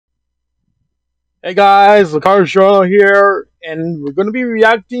Hey guys, LucarioShirona here, and we're going to be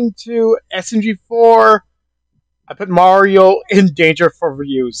reacting to SMG4. I put Mario in danger for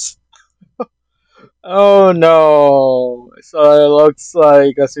reviews. Oh no! So it looks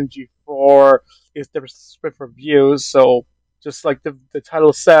like SMG4 is desperate for views, so just like the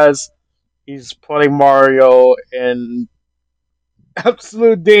title says, he's putting Mario in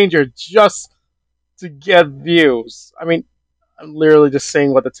absolute danger just to get views. I mean, I'm literally just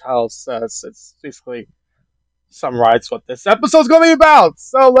saying what the title says. It's basically summarize what this episode's gonna be about.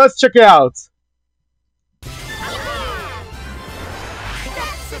 So let's check it out.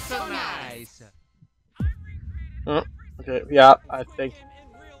 That's so nice. Okay, yeah, I think.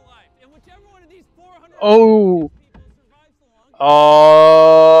 Oh. Oh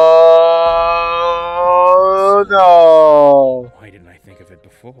no. Why didn't I think of it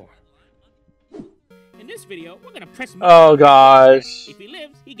before? In this video, we're gonna press. Oh gosh. If he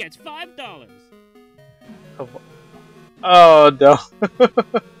lives, he gets $5. Oh no.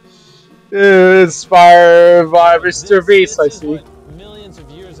 Inspired by Mr. Beast, I see. Millions of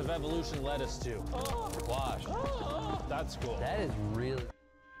years of evolution led us to. Wash. That's cool. That is really.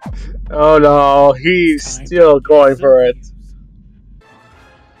 Oh no, he's still going for it.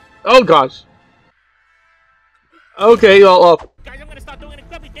 Oh gosh. Okay, well, Guys, I'm gonna start doing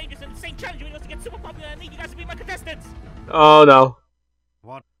incredibly dangerous and insane challenge videos to get super popular. I need you guys to be my contestants. oh no.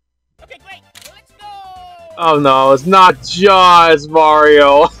 What? Okay, great. Let's go. Oh no, it's not just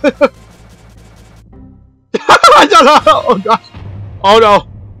Mario. Oh gosh. Oh no.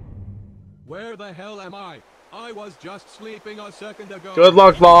 Where the hell am I? I was just sleeping a second ago. Good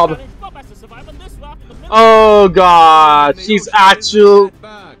luck, Bob. Bob has to survive on this rock in the middle. Oh god. She's actual.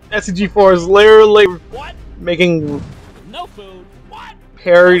 SMG4 is literally What? making No food. What?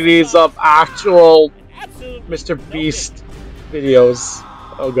 parodies of actual Absolute Mr. no Beast videos.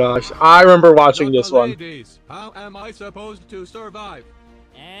 Oh gosh. I remember watching this one. Ladies, how am I supposed to survive? food.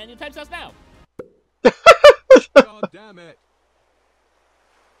 And your time starts now. God damn it.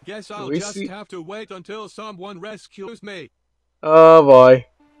 Guess I'll we just see- have to wait until someone rescues me. Oh boy.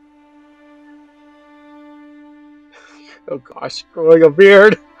 Oh gosh, growing a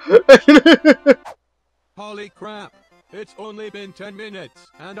beard. Holy crap. It's only been 10 minutes,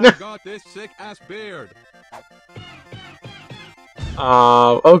 and I've got this sick-ass beard.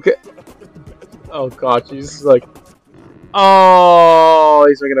 Okay. Oh gosh, he's like. Oh,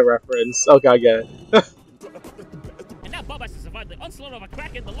 he's making a reference. Okay, I get it. And now Bob has to survive the onslaught of a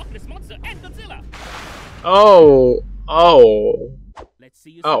Kraken, the Loch Ness Monster, and Godzilla. Oh. Oh. Let's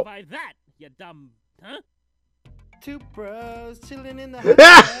see you Oh. survive that, you dumb. Huh? Two bros chilling in the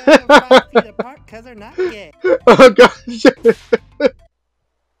hotel, 5 feet apart cause they're not gay. Oh gosh.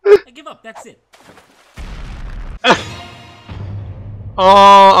 I give up. That's it.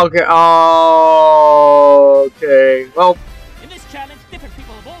 Oh, okay. Oh, okay. Well, In this challenge, different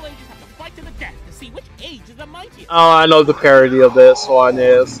people of all ages have to fight to the death to see which age is the mightiest. oh, I know what the parody of this one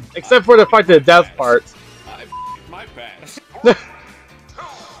is. Except for the fight to the death part. My pants. I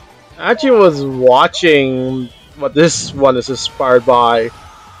actually was watching what this one is inspired by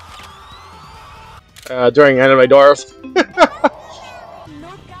during Anime Dwarf.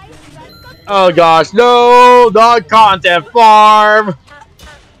 Oh gosh, no! The content farm!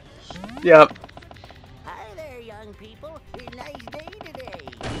 Yep. Hi there, young people. It's a nice day today.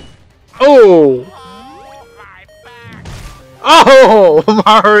 Oh! My back. Oh!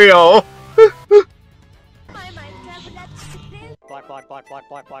 Mario! Block, block, block, block,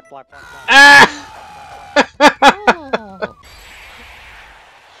 block, block, block, block. Ah!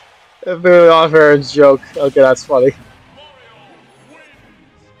 A very unfair joke. Okay, that's funny.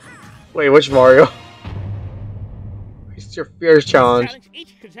 Wait, which Mario? It's your fears challenge.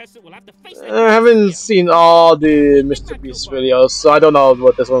 Each contestant will have to face I haven't seen all the Mr. Beast videos, so I don't know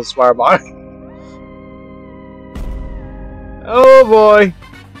what this one's inspired by. Oh boy!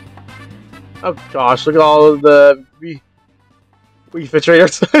 Oh gosh, look at all of the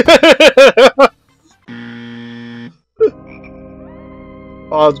refrigerators.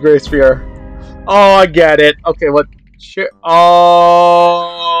 Oh, it's Great Spear. Oh, I get it. Okay, what? Oh,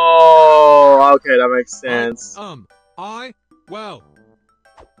 okay, that makes sense. Well.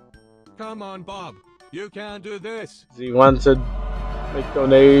 Come on, Bob. You can do this. Do you want to make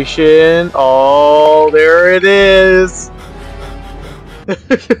donation? Oh, there it is.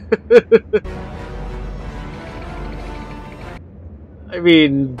 I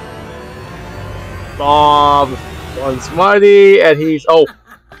mean, Bob wants money, and he's See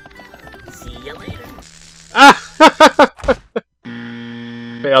you later.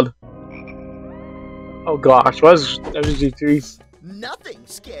 failed. Oh gosh, what is SMG3's Nothing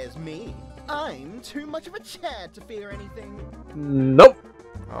scares me. I'm too much of a Chad to fear anything. Nope.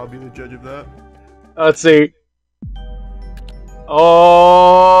 I'll be the judge of that. Let's see.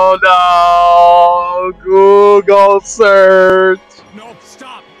 Oh no! Google search. No,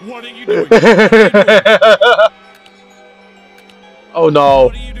 stop! What are you doing? Oh no!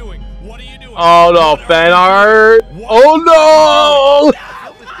 What are you doing? What are you doing? Oh no! Fan art! Oh no!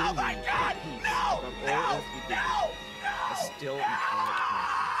 Oh my God! No! No! No!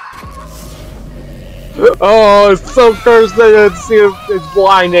 Oh, it's so cursed that it's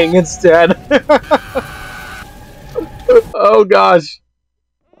blinding instead. Oh gosh.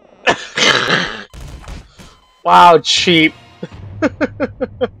 Wow, cheap.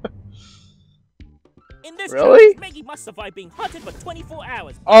 In this Really? challenge, Maggie must survive being hunted for 24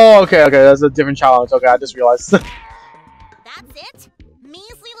 hours. Oh, okay, that's a different challenge. Okay, I just realized. That's it?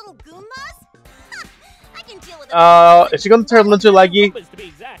 Measly little Goombas? I can deal with it. Is she gonna turn into Leggy? Numbers, to be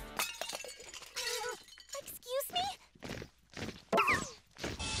exact. Excuse me?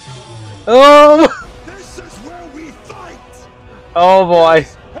 This is where we fight! Oh boy.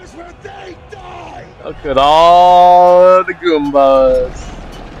 That's where they die! Look at all the Goombas.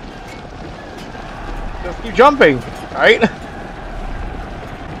 Just keep jumping, right?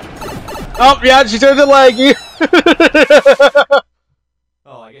 Oh, yeah, she turned to Leggy.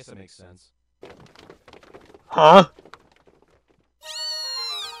 Oh, I guess that makes sense. Huh?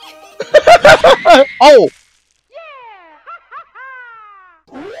 Oh!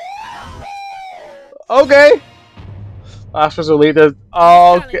 Okay. Last was leader.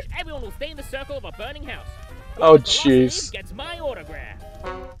 Oh, okay. Challenge, everyone will stay in the circle of a burning house. Oh, Whoever the last leaves jeez. Gets my autograph.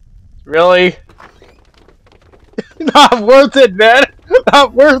 Really? Not worth it, man.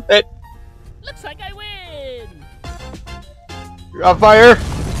 Not worth it. Looks like I win. You're on fire.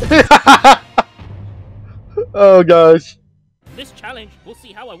 Oh gosh. This challenge, we'll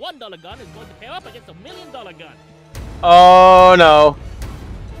see how a $1 gun is going to pair up against a $1 million gun. Oh no.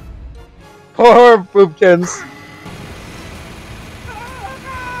 Poor Boopkins.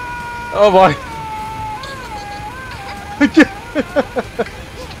 Oh boy.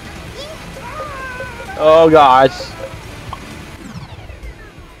 Oh gosh.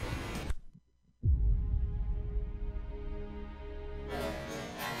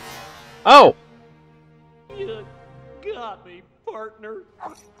 Oh. You got me, partner.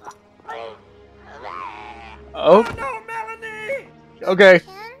 Oh. No, Melanie! Okay.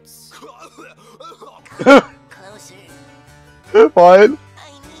 Closer. Fine.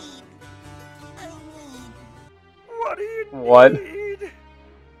 What do you What? need?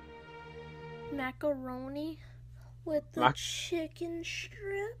 Macaroni with the chicken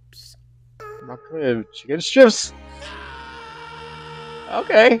strips. Chicken strips.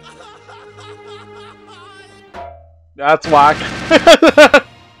 Okay. That's whack.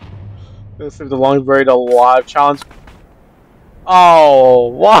 This is the long buried alive challenge. Oh,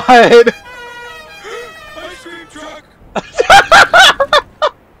 what? Ice cream truck! I'm starting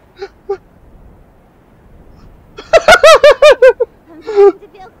to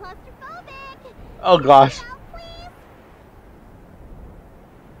feel claustrophobic. Oh gosh.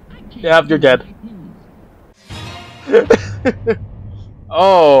 Yep, you're dead.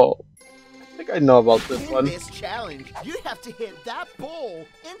 Oh. I think I know about this In one. this challenge, you have to hit that ball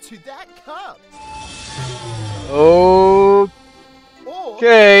into that cup. Okay. Or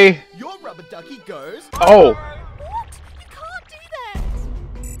your rubber ducky goes. Oh. What? You can't do that!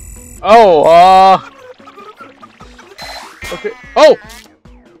 Oh, okay. Oh!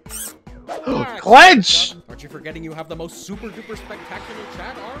 Clench! Aren't you forgetting you have the most super duper spectacular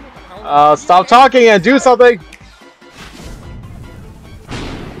chat arm with the power? Stop talking and do something!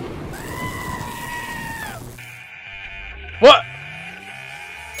 What?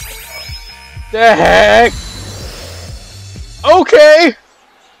 The heck? Okay!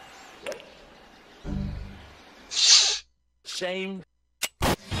 Shame.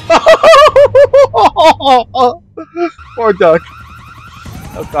 Poor duck.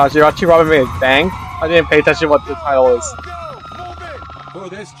 Oh gosh, you're actually robbing me a bang? I didn't pay attention what the title is. For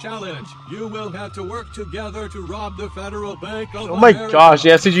this challenge, you will have to work together to rob the Federal Bank of Oh my America. gosh, the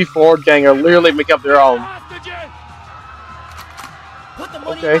SMG4 gang are literally making up their own. Put the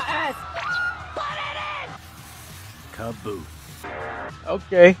money Okay. in my ass. Kaboom.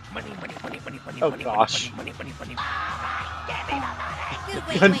 Okay. Money, money, money, money, money, Oh money, gosh. money, money, money, money. Dude,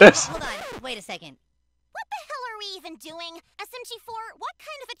 wait, Goodness. hold on. Wait a second. What the hell are we even doing? SMG4, what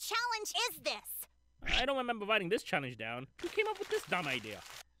kind of a challenge is this? I don't remember writing this challenge down. Who came up with this dumb idea?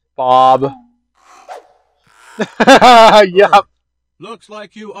 Bob. Yep. Looks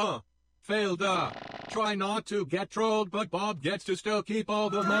like you failed try not to get trolled, but Bob gets to still keep all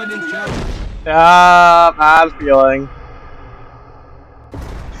the money, chat. Bad feeling.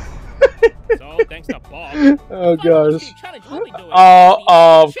 So, thanks to Bob. Oh gosh. Challenge will be doing Oh,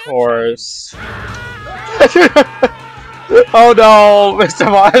 of course. Oh no,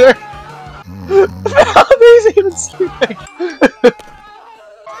 Mr. Monitor. He's even sleeping.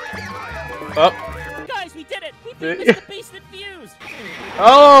 Oh. Guys, we did it! We beat Mr. Beast and Fuse!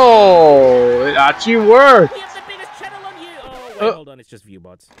 Oh, it actually worked. We have the biggest channel on you! Oh, wait, hold on, it's just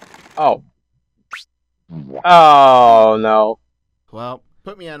Viewbots. Oh. Oh no. Well,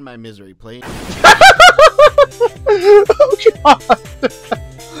 put me out of my misery, please. Oh god.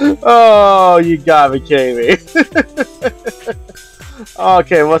 Oh, you got me, Katie.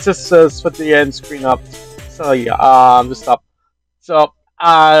 Okay, let's just put the end screen up. So yeah, just up. So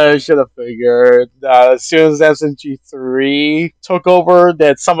I should have figured that as soon as SMG3 took over,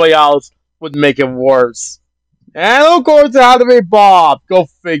 that somebody else would make it worse. And of course, it had to be Bob. Go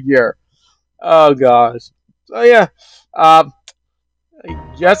figure. Oh gosh. So yeah, I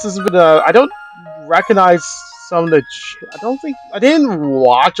guess this has been I don't recognize some of the. I didn't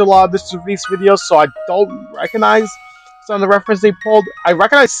watch a lot of Mr. Beast videos, so I don't recognize some of the reference they pulled. I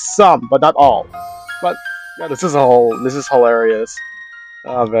recognize some, but not all. But yeah, this is hilarious.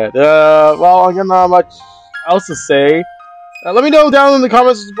 Oh man. Well, I got not much else to say. Let me know down in the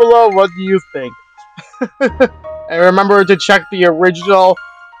comments below what you think. And remember to check the original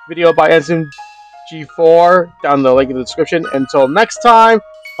video by SMG4 down in the link in the description. Until next time,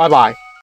 bye bye.